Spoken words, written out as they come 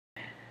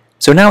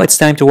So now it's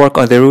time to work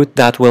on the route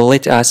that will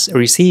let us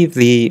receive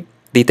the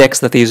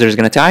text that the user is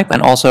going to type, and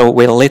also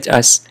will let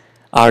us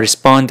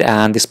respond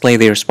and display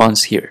the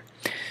response here.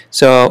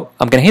 So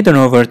I'm going to head on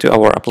over to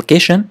our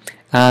application,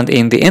 and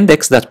in the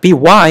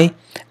index.py,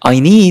 I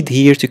need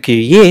here to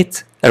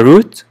create a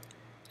route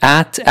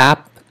at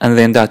app and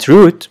then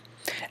 .root,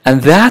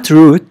 and that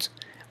route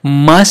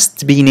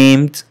must be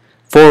named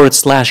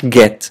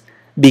 /get,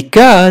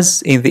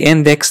 because in the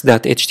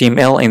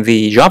index.html in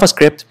the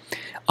JavaScript,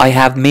 I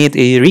have made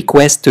a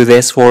request to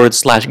this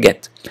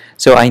 /get.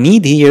 So I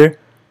need here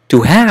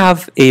to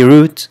have a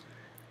route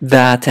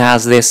that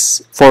has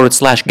this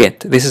 /get.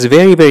 This is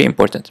very, very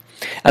important.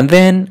 And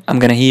then I'm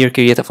going to here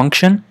create a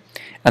function,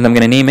 and I'm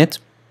going to name it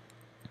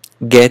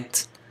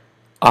get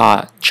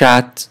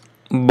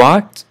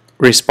chatbot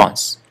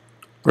response.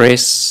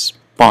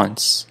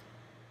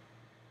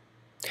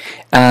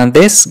 And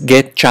this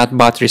get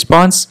chatbot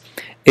response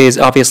is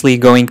obviously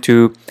going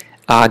to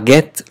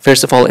get,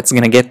 first of all, it's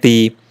going to get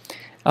the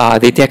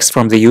text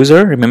from the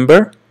user.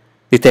 Remember,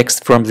 the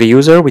text from the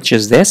user, which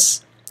is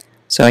this.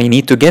 So you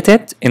need to get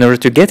it. In order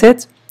to get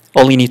it,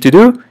 all you need to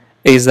do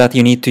is that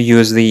you need to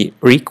use the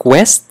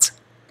request,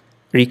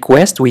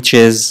 which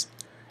is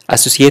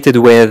associated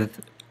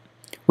with,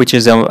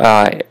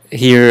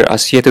 here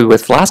associated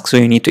with Flask. So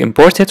you need to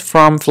import it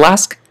from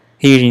Flask.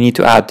 Here you need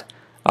to add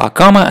a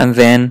comma and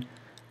then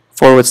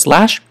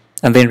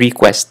 / and then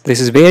request. This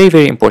is very,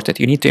 very important.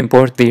 You need to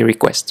import the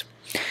request.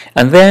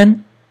 And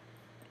then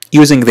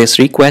using this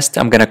request,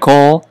 I'm gonna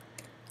call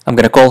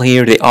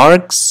here the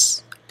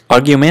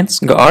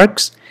arguments,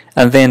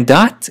 and then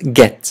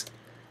 .get.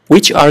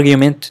 Which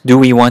argument do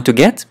we want to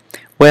get?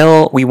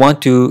 Well, we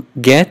want to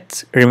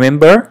get,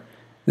 remember,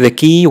 the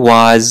key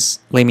was,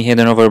 let me head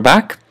on over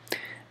back.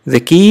 The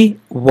key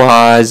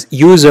was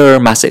user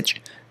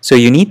message. So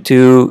you need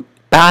to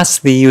pass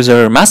the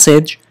user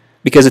message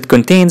because it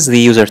contains the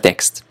user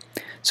text.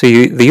 So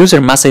the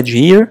user message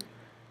here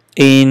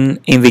in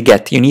the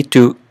get, you need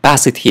to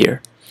pass it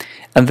here.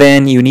 And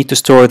then you need to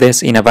store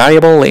this in a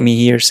variable. Let me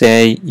here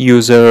say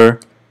user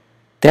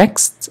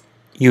text.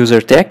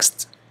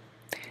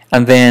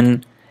 And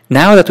then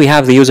now that we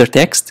have the user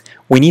text,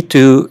 we need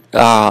to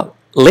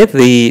let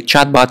the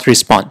chatbot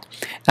respond.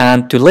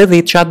 And to let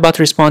the chatbot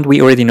respond, we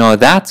already know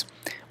that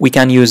we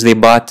can use the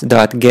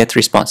bot.get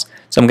response.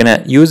 So I'm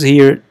going to use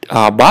here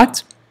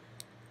bot.get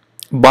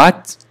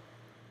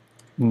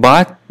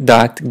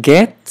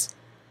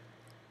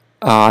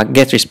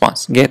get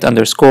response, get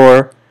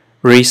underscore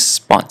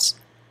response.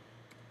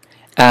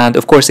 And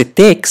of course it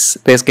takes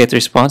this get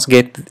response,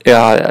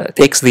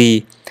 takes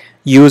the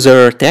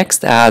user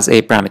text as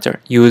a parameter,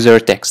 user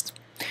text.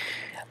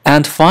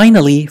 And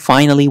finally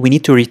we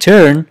need to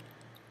return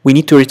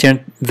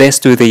this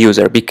to the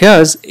user,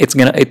 because it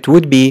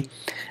would be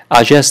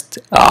just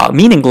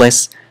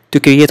meaningless to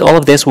create all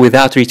of this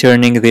without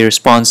returning the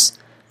response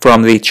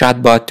from the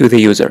chatbot to the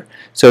user.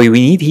 So we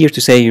need here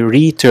to say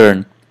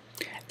return,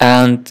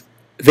 and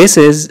this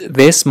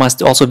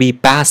must also be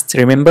passed.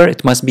 Remember,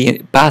 it must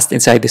be passed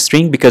inside the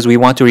string because we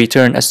want to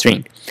return a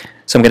string.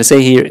 So I'm going to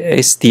say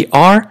here str,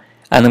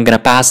 and I'm going to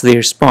pass the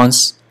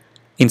response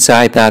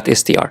inside that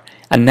str.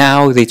 And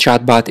now the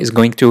chatbot is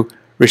going to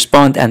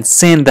respond and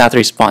send that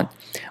response.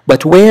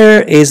 But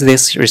where is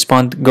this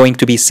response going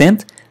to be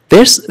sent?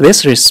 This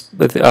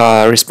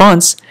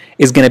response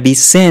is going to be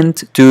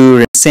sent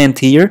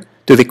here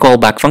to the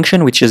callback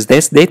function, which is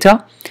this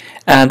data,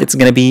 and it's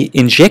going to be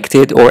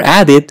injected or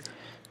added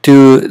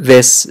to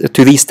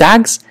these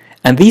tags,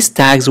 and these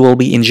tags will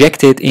be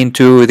injected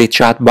into the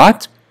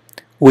chatbot,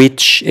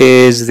 which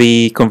is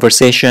the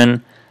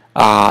conversation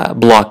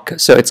block.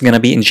 So it's going to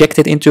be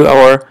injected into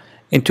our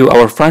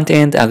front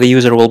end, and the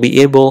user will be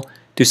able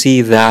to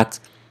see that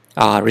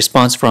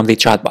response from the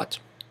chatbot.